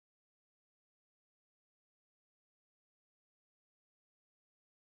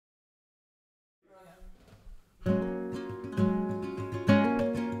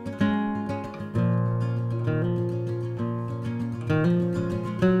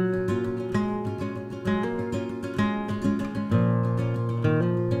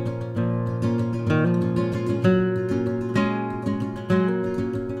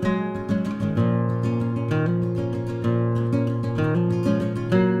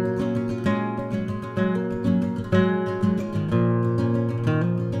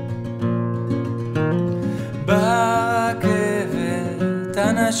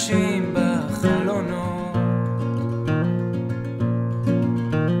אנשים בחלונות,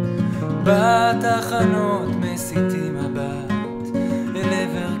 בתחנות מסיתים מבט אל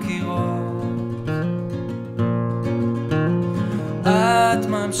עבר קירות. את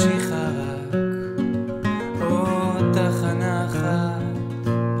ממשיכה רק עוד תחנה אחת,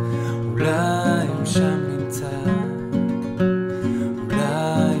 אולי הוא שם נמצא,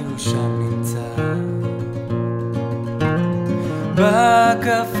 אולי הוא שם נמצא.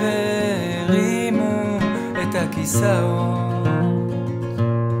 בקפה הרימו את הכיסאות,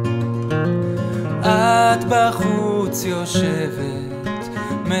 את בחוץ יושבת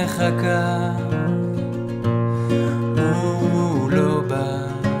מחכה, הוא לא בא,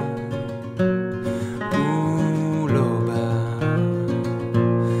 הוא לא בא,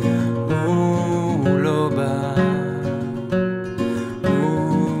 הוא לא בא,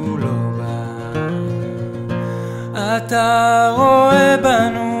 הוא לא בא. אתה רואה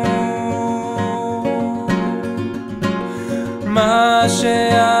בנו מה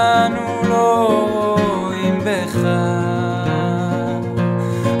שאנו לא רואים בך,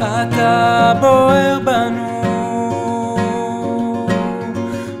 אתה בוער בנו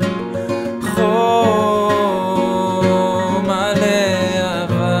חום מלא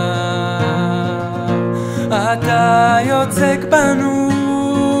אהבה, אתה יוצק בנו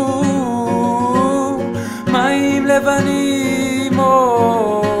מים לבנים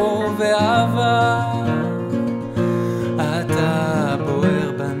אור ואהבה, אתה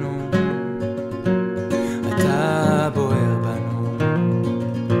בוער בנו, אתה בוער בנו,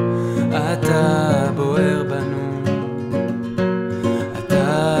 אתה בוער בנו,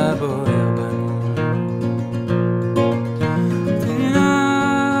 אתה בוער בנו.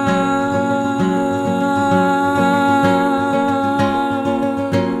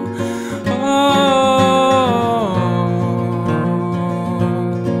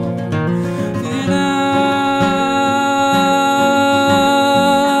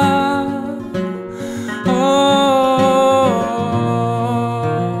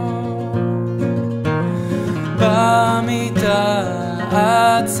 במיטה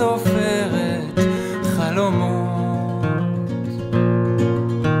את סופרת חלומות,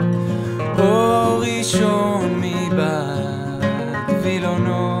 אור ראשון מבעד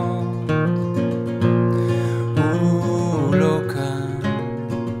וילונות, הוא לא כאן,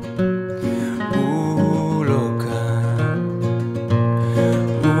 הוא לא כאן,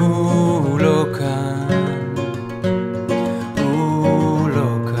 הוא לא כאן, הוא לא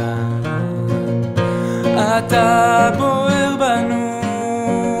כאן. אתה בוער בנו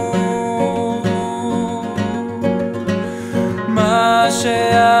מה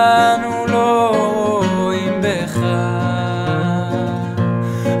שאנו לא רואים בך,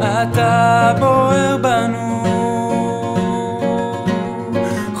 אתה בוער בנו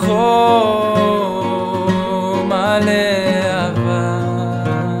חום מלא אהבה,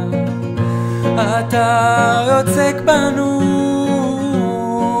 אתה יוצק בנו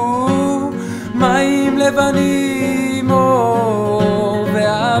מים לבנים אור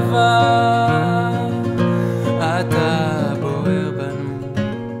ואהבה, אתה בוער בנו,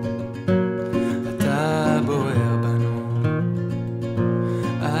 אתה בוער בנו,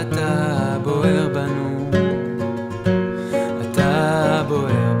 אתה בוער בנו, אתה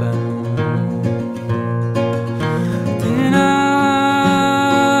בוער בנו.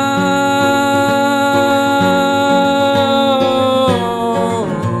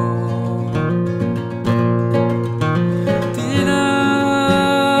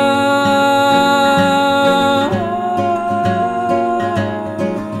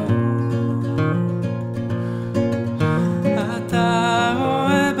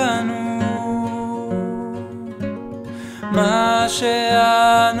 מה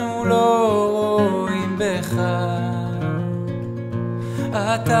שאנו לא רואים בך,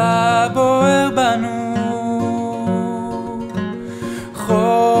 אתה בוער בנו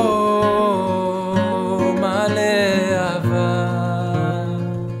חום מלא אהבה,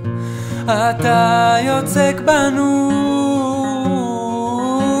 אתה יוצק בנו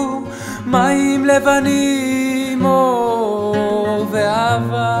מים לבנים אור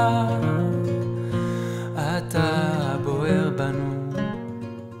ואהבה, אתה בוער בנו,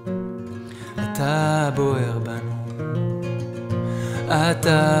 אתה בוער בנו,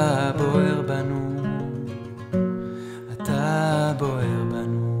 אתה בוער בנו.